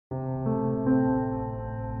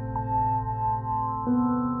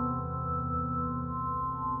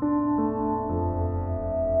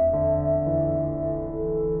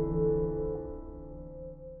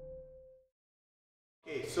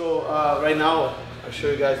right now, I'll show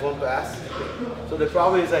you guys one pass. So the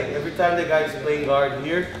problem is like every time the guy is playing guard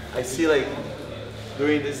here, I see like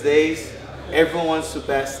during these days, everyone wants to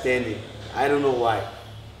pass standing. I don't know why.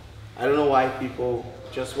 I don't know why people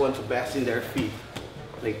just want to pass in their feet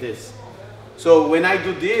like this. So when I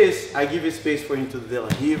do this, I give a space for him to do de la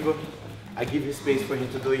Riva. I give a space for him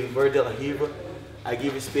to do invert de la Riva. I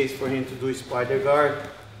give a space for him to do spider guard.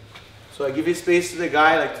 So I give a space to the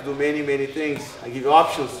guy like to do many things. I give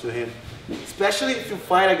options to him. Especially if you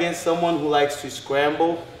fight against someone who likes to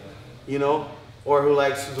scramble, you know, or who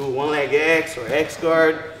likes to do one leg X or X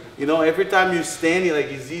guard. You know, every time you're standing, like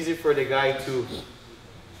it's easy for the guy to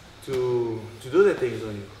do the things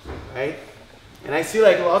on you, right? And I see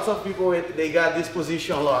like lots of people, they got this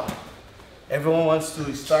position a lot. Everyone wants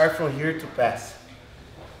to start from here to pass.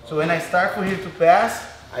 So when I start from here to pass,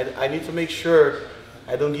 I need to make sure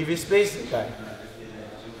I don't give you space to the guy.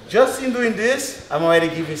 Just in doing this, I'm already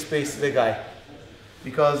giving space to the guy.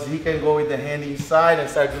 Because he can go with the hand inside and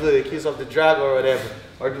start doing the kiss of the drag or whatever.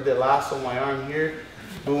 Or do the lasso on my arm here,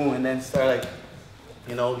 boom, and then start like,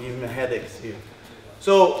 you know, give him a headaches here.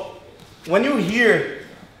 So when you hear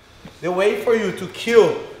the way for you to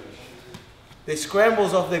kill the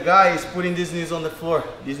scrambles of the guy is putting these knees on the floor,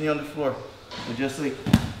 this knee on the floor. So just like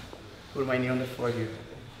put my knee on the floor here.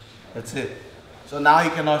 That's it. So now he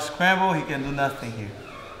cannot scramble, he can do nothing here.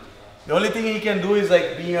 The only thing he can do is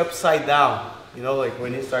like being upside down. You know, like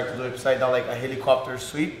when he starts to do upside down like a helicopter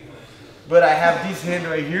sweep. But I have this hand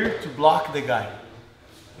right here to block the guy.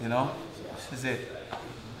 You know, this is it.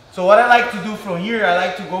 So what I like to do from here, I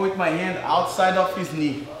like to go with my hand outside of his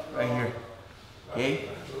knee, right here. Okay?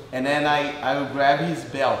 And then I will grab his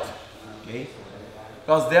belt. Okay?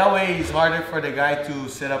 Because that way it's harder for the guy to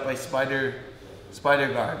set up a spider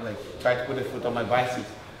guard, like try to put the foot on my biceps.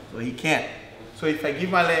 So he can't. So if I give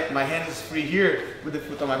my hand is free here, put the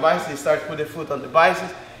foot on my biceps, start to put the foot on the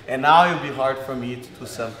biceps, and now it'll be hard for me to do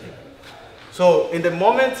something. So in the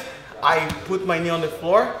moment I put my knee on the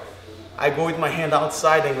floor, I go with my hand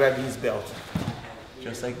outside and grab his belt.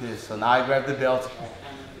 Just like this. So now I grab the belt.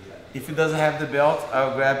 If he doesn't have the belt,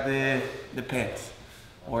 I'll grab the pants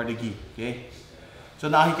or the gi, okay? So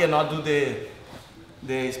now he cannot do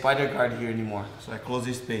the spider guard here anymore. So I close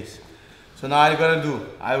this space. So now what I'm gonna do,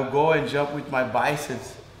 I will go and jump with my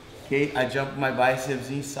biceps, okay? I jump my biceps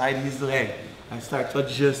inside his leg. I start to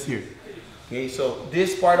adjust here. Okay, so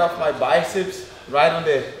this part of my biceps, right on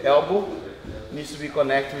the elbow, needs to be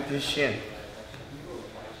connected with his shin.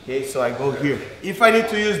 Okay, so I go here. If I need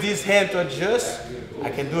to use this hand to adjust, I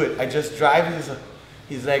can do it. I just drive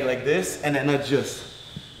his leg like this and then adjust.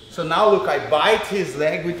 So now look, I bite his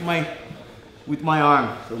leg with my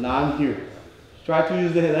arm. So now I'm here. Try to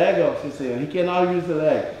use the leg off, he cannot use the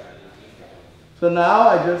leg. So now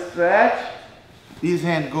I just stretch, this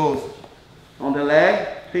hand goes on the leg,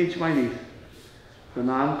 pinch my knees. So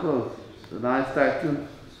now I'm close. So now I start to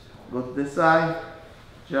go to the side,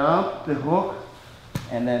 jump, the hook,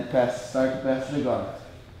 and then start to pass the guard.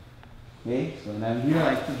 Okay, so when I'm here,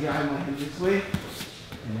 I like to drive my hand this way,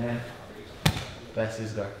 and then pass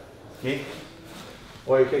this guard. Okay?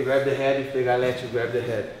 Or you can grab the head if the guy lets you grab the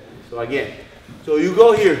head. So again, so you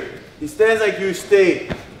go here. Instead like you stay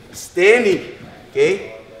standing,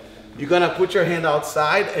 okay? You're gonna put your hand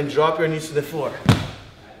outside and drop your knees to the floor.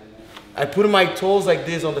 I put my toes like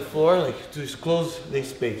this on the floor, like to close the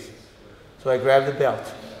space. So I grab the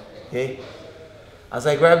belt, okay? As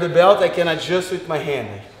I grab the belt, I can adjust with my hand.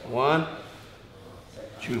 Like 1,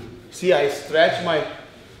 2. See, I stretch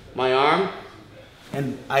my arm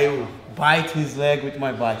and I will bite his leg with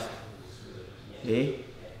my bicep. Okay?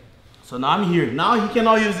 So now I'm here. Now he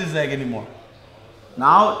cannot use his leg anymore.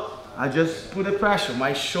 Now I just put the pressure.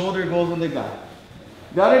 My shoulder goes on the guy.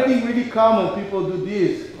 The other thing really common, people do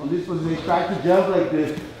this, on this position, they try to jump like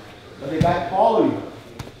this, but the guy follow you.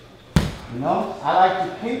 You know? I like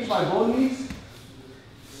to pinch my both knees,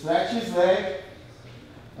 stretch his leg,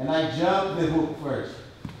 and I jump the hook first.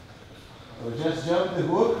 So just jump the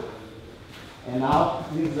hook, and now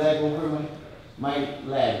put his leg over my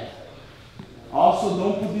leg. Also,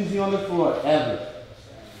 don't put this knee on the floor, ever.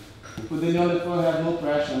 You put the knee on the floor, have no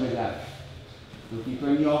pressure on the guy. So keep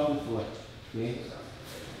your knee off the floor, okay?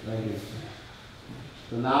 Right here.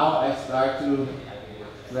 So now I start to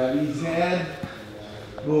grab his head,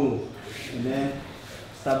 boom, and then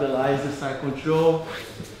stabilize the side control.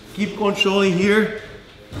 Keep controlling here.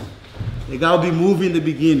 The guy will be moving in the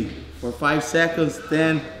beginning for 5 seconds,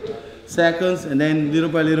 10 seconds, and then little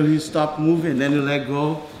by little he stop moving, and then you let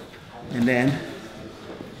go, and then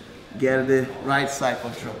get the right side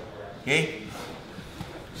control. Okay?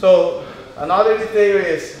 So another detail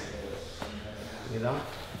is, you know,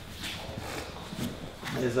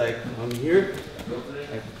 is like I'm here.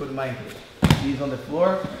 I put my knees on the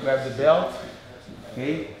floor, grab the belt.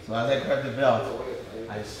 Okay, so as I grab the belt,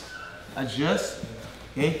 I adjust.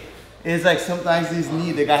 Okay, it's like sometimes this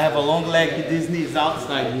knee, the guy have a long leg, this knee is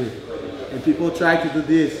outside here. And people try to do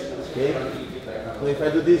this. Okay, so if I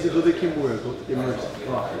do this, you do the kimura. Go to kimura.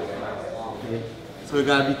 Okay, so you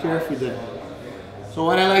gotta be careful there. So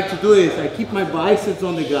what I like to do is I keep my biceps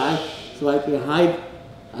on the guy so I can hide.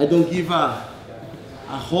 I don't give a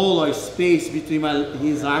hole or space between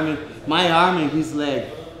my arm and his leg.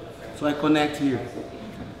 So I connect here.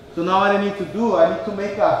 So now what I need to do, I need to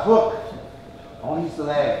make a hook on his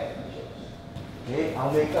leg. Okay,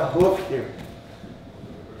 I'll make a hook here.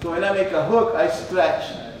 So when I make a hook, I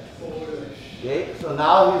stretch. Okay, so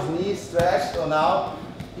now his knee is stretched, so now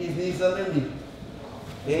his knee is underneath.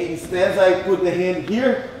 Okay, instead I put the hand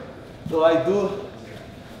here, so I do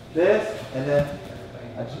this and then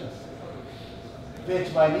adjust.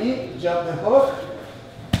 Pinch my knee, jump the hook,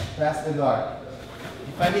 pass the guard.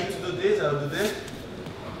 If I need to do this, I'll do this.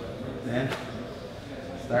 Then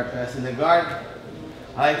start passing the guard.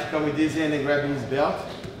 I like to come with this hand and grab his belt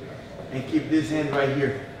and keep this hand right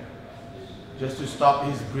here, just to stop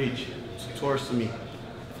his breach towards me.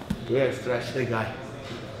 Here, stretch the guy.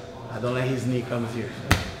 I don't let his knee come here.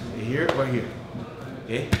 Here or here.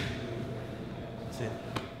 Okay?